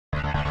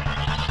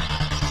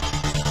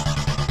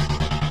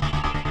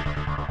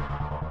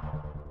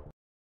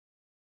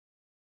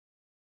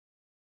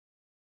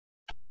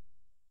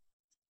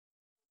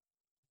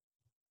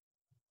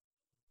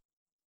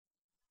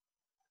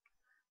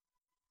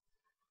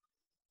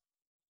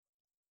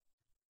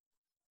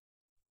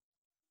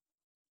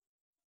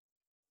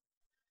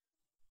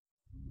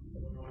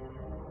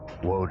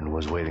Woden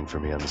was waiting for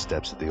me on the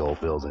steps of the old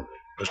building.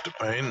 Mr.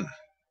 Payne,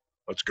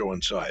 let's go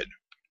inside.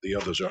 The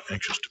others are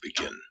anxious to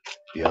begin.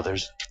 The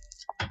others?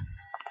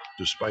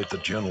 Despite the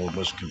general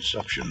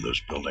misconception,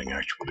 this building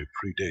actually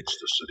predates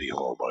the City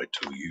Hall by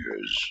 2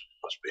 years,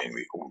 thus being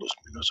the oldest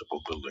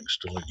municipal building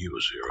still in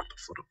use here at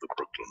the foot of the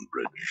Brooklyn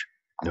Bridge.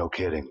 No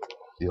kidding.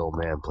 The old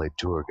man played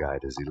tour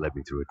guide as he led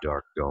me through a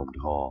dark, domed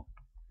hall.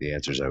 The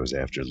answers I was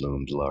after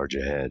loomed large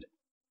ahead.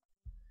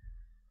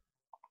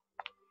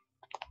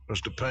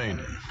 Mr. Payne,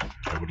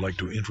 I would like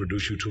to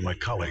introduce you to my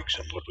colleagues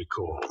in what we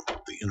call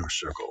the Inner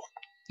Circle.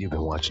 You've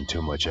been watching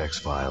too much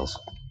X-Files.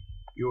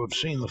 You have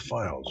seen the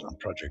files on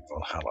Project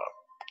Valhalla.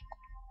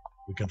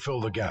 We can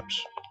fill the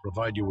gaps,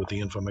 provide you with the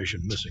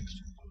information missing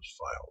from those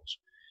files.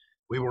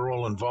 We were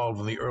all involved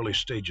in the early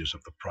stages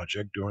of the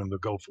project during the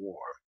Gulf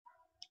War.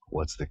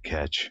 What's the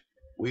catch?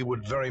 We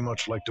would very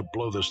much like to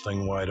blow this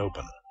thing wide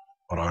open,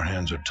 but our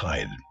hands are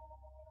tied.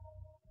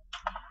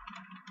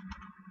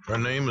 Her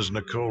name is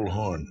Nicole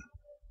Horne.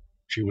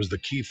 She was the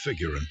key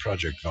figure in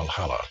Project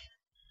Valhalla.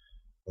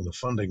 When the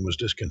funding was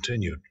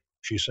discontinued,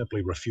 she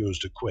simply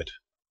refused to quit.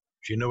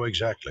 She knew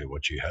exactly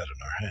what she had in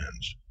her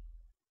hands.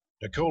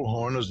 Nicole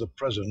Horne is the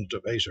president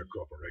of Aesir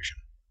Corporation.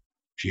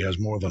 She has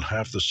more than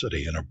half the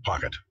city in her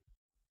pocket.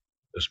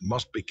 This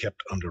must be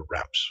kept under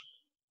wraps.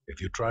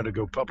 If you try to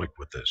go public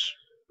with this,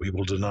 we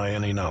will deny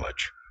any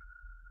knowledge.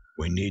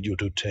 We need you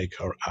to take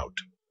her out.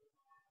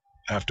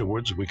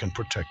 Afterwards, we can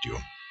protect you,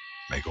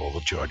 make all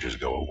the charges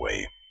go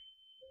away.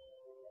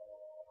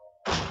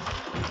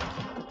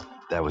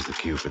 That was the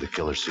cue for the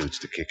killer suits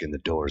to kick in the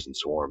doors and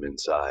swarm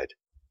inside.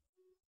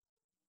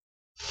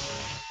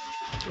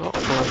 Oh,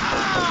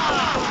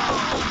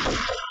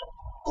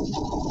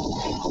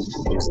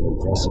 It was an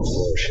impressive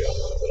floor show,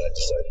 but I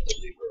decided to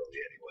leave early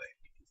anyway.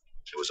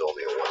 It was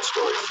only a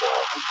one-story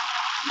fall.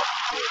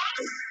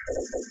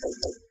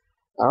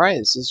 Alright,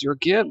 this is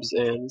YourGibs,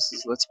 and this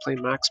is Let's Play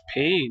Max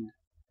Payne.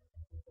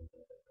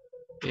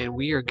 And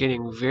we are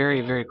getting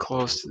very, very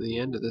close to the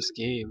end of this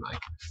game. I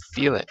can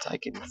feel it. I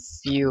can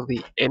feel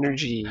the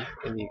energy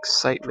and the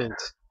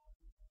excitement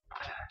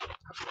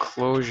of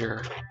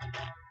closure.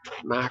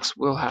 Max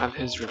will have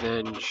his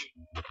revenge.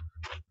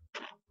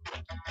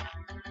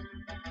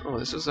 Oh,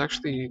 this is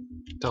actually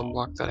dumb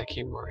luck that I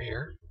came over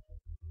here.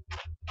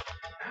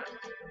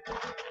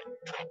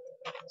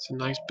 It's a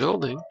nice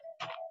building.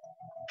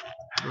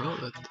 Well,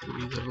 that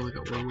means I've only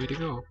got one way to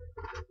go.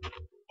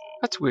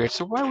 That's weird.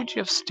 So why would you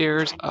have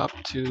stairs up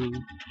to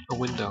a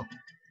window?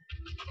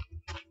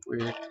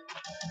 Weird.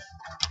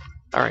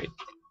 Alright,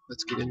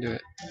 let's get into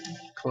it.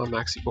 Come on,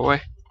 Maxie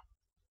boy.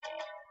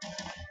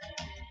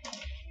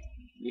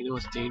 You know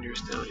it's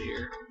dangerous down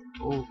here.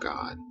 Oh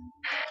god.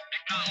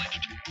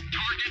 Acknowledged.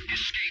 Target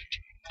escaped.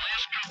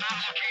 Last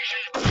confirmed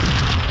location.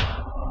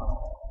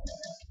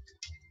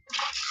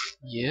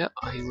 Yeah,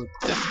 I would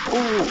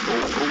definitely.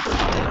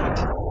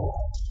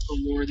 Oh,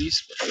 more of these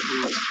special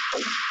moves.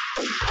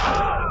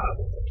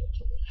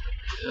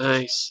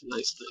 Nice.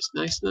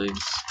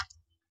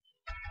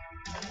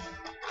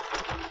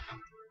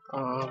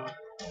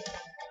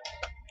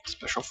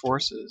 Special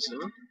forces,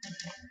 huh?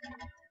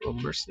 A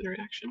little mercenary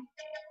action.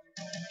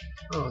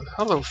 Oh,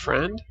 hello,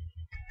 friend.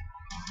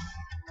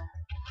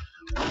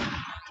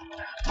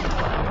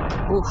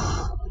 Oof.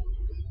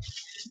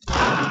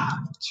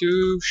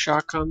 2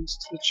 shotguns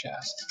to the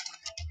chest.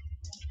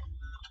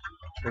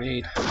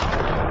 Grenade.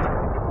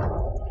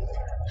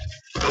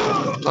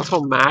 Love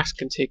how Max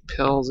can take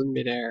pills in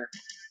midair.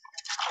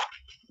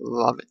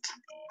 Love it.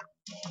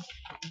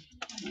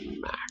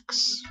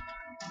 Max.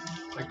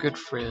 My good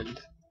friend.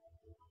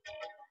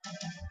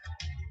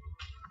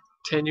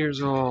 10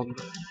 years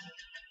old.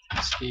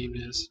 This game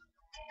is.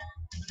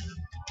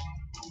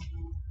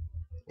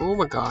 Oh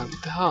my god,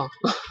 what the hell?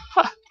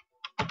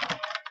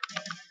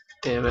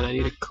 Damn it, I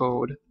need a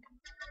code.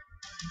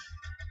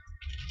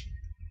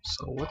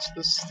 So what's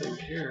this thing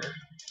here?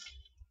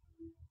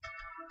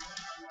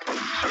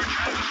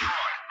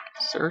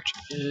 Search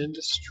and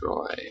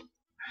destroy.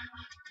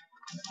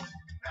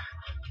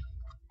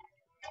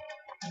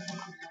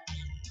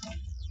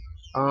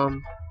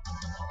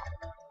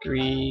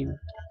 Green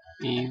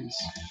means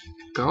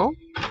go?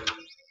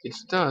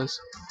 Yes, it does.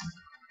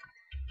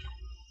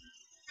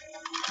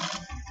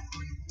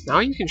 Now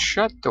you can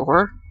shut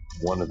door.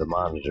 One of the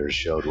monitors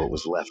showed what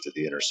was left of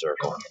the Inner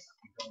Circle.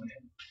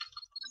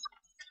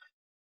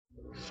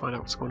 Find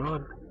out what's going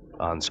on.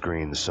 On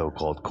screen, the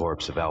so-called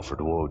corpse of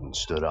Alfred Woden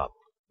stood up,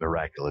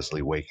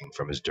 miraculously waking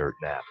from his dirt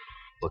nap,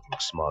 looking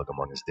smug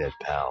among his dead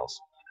pals.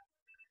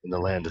 In the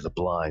land of the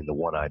blind, the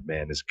one-eyed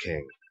man is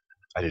king.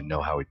 I didn't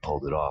know how he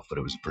pulled it off, but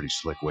it was a pretty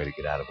slick way to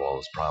get out of all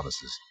his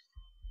promises.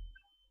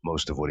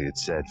 Most of what he had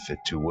said fit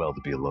too well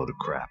to be a load of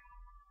crap.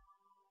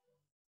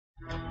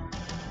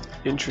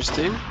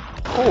 Interesting.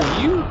 Oh,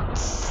 you!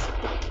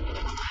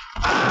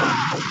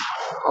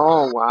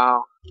 Oh,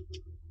 wow.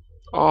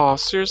 Oh,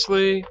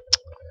 seriously?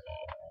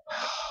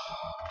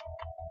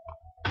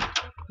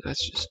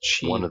 That's just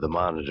cheap. One of the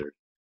monitors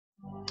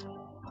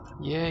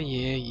Yeah.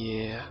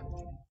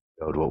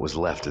 showed what was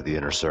left of the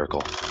Inner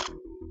Circle.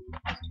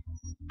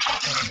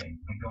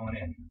 going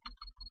in.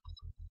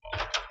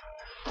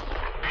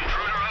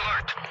 Intruder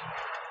alert.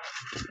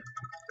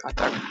 Got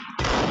that.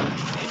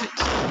 Damn it.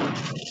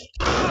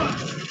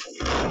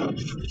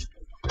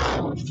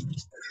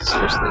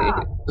 Seriously?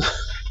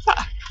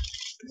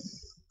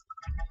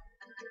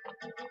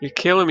 You're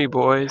killing me,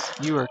 boys.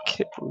 You are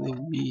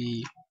killing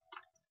me.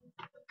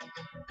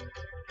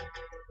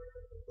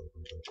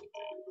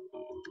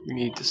 We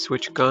need to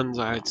switch guns,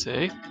 I'd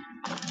say.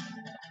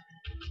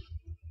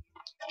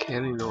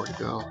 Can't even know where to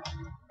go.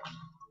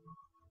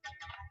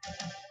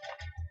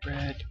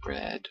 Red,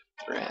 red,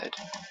 red.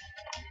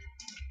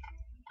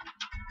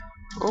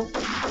 Oh,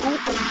 oh.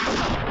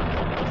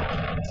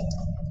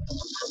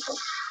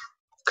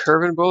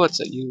 Curving bullets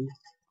at you.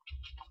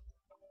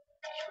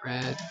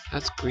 Red.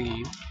 That's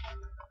green.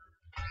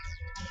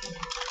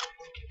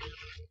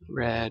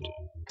 Red.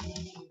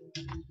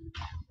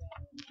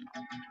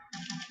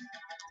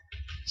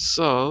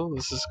 So,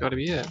 this has got to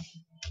be it.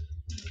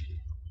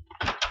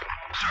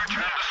 Search and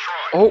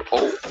destroy. Oh,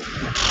 oh.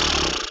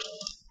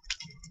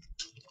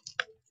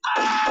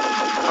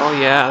 Oh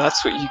yeah,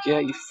 that's what you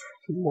get, you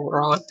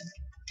moron.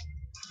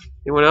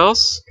 Anyone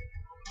else?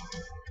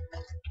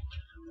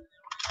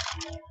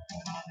 I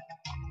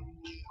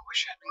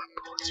wish I had more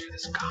bullets for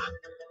this gun.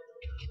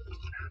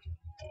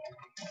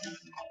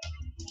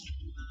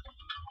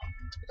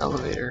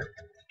 Elevator.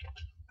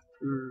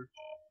 Where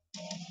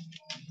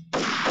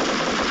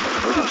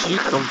did you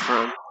come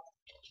from?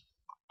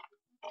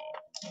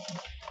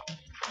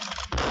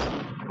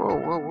 Whoa,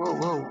 whoa, whoa,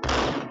 whoa.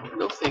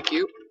 No, thank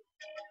you.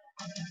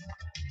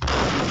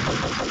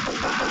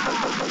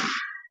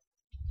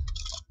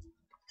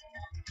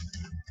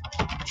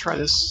 Try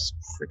this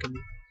freaking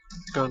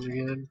gun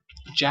again.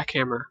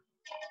 Jackhammer.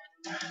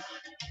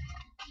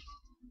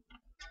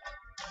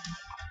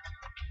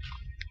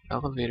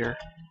 Elevator.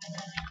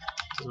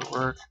 Doesn't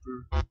work.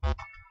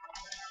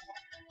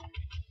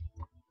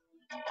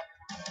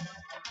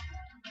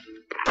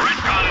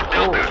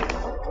 Oh.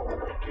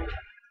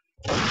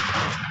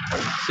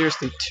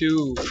 Seriously,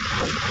 2.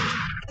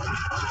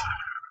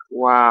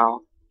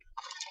 Wow.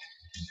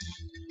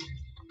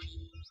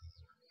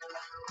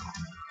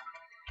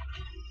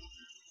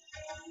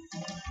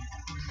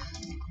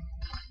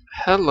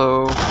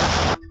 Hello.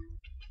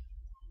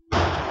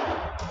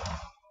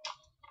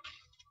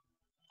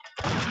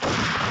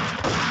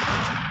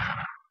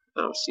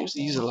 Oh, seems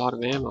to use a lot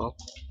of ammo.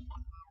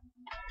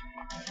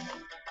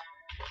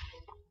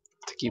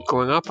 To keep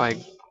going up,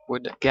 I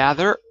would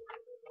gather.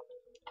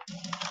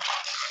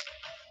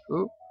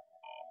 Ooh.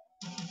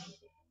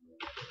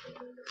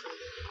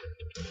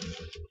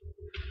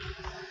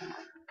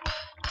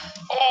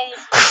 Oh!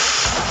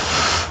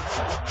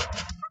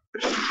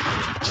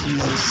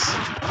 Jesus.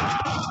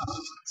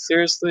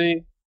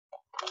 Seriously?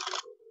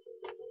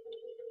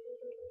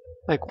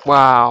 Like,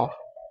 wow.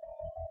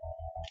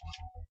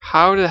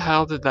 How the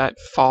hell did that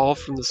fall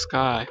from the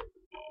sky?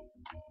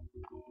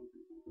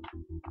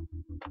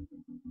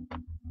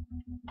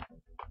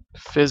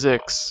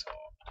 Physics.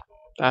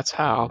 That's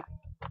how.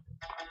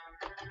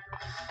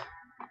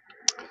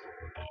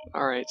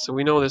 Alright, so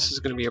we know this is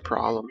going to be a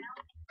problem.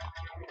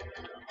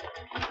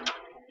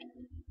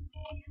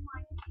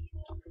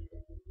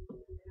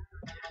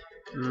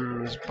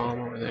 There's a bomb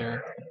over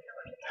there.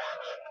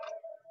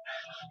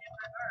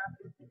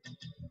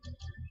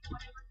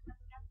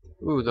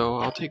 Ooh, though,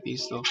 I'll take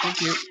these, though.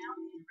 Thank you.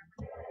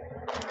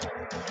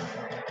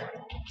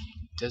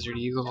 Desert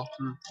Eagle.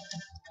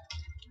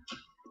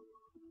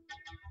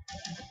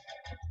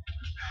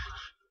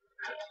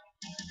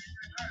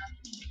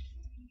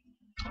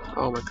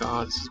 Oh my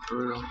god, this is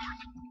brutal.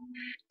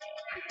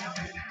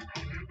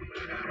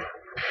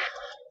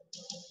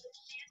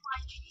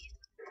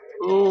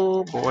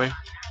 Oh boy.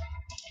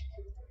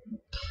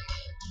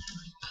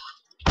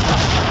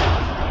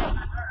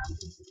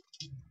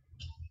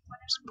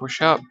 Just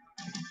push up.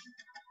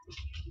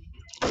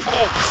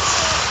 Oh.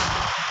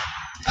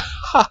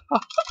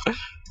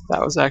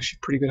 That was actually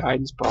a pretty good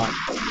hiding spot.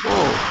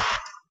 Whoa.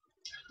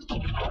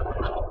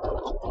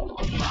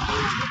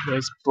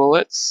 Nice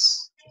bullets.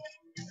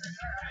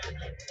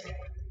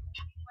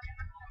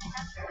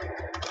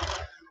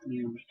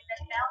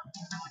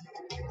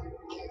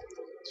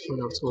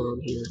 What's going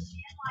on here?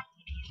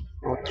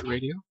 Oh, it's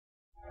radio?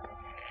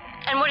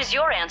 And what is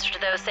your answer to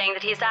those saying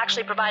that he is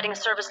actually providing a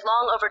service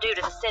long overdue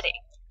to the city?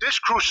 This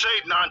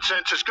crusade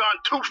nonsense has gone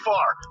too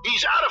far.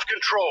 He's out of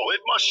control.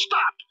 It must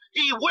stop.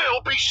 He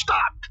will be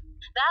stopped.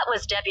 That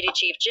was Deputy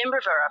Chief Jim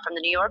Rivera from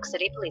the New York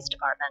City Police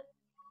Department.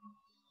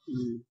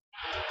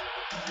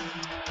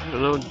 I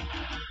don't know.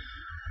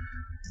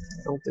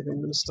 I don't think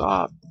I'm gonna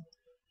stop.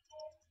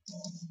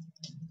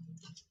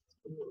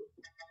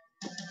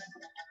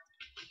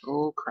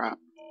 Oh crap.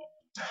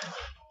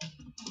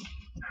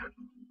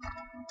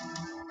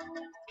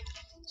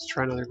 Let's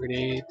try another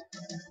grenade.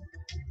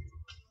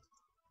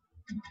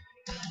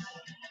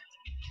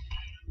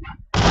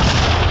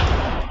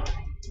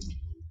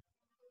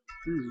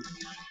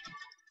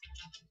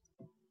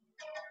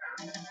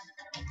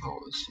 Oh,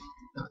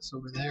 that's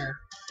over there.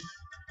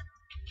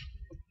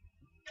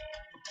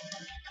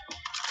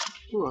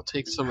 Ooh, I'll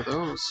take some of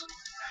those.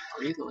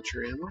 Grenade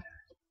launcher ammo.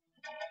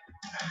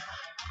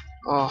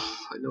 Oh,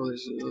 I know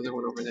there's another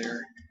one over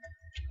there.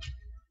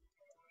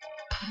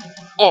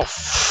 Oh!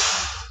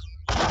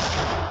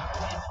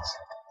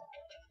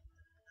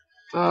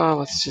 Oh,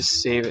 let's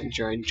just save it and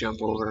try and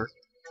jump over.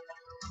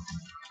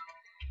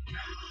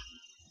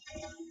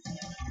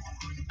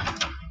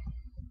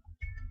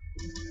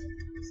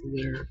 From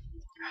there.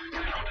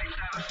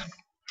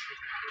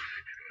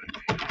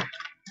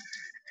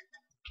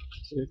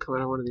 Is it gonna come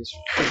out of one of these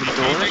freaking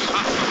doors?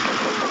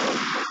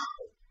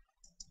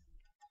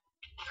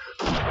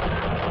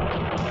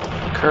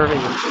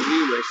 Curving them to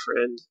you, my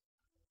friend.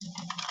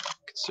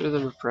 Consider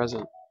them a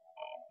present.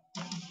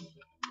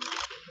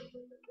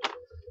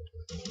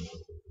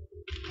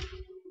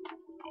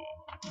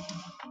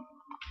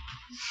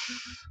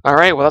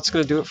 Alright, well that's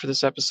going to do it for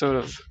this episode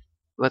of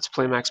Let's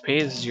Play Max Payne.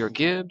 This is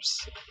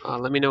YourGibs.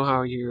 Let me know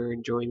how you're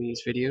enjoying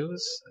these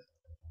videos.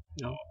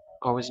 You know,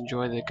 always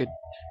enjoy the good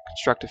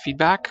constructive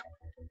feedback.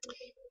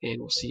 And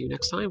we'll see you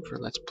next time for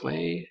Let's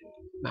Play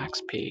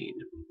Max Payne.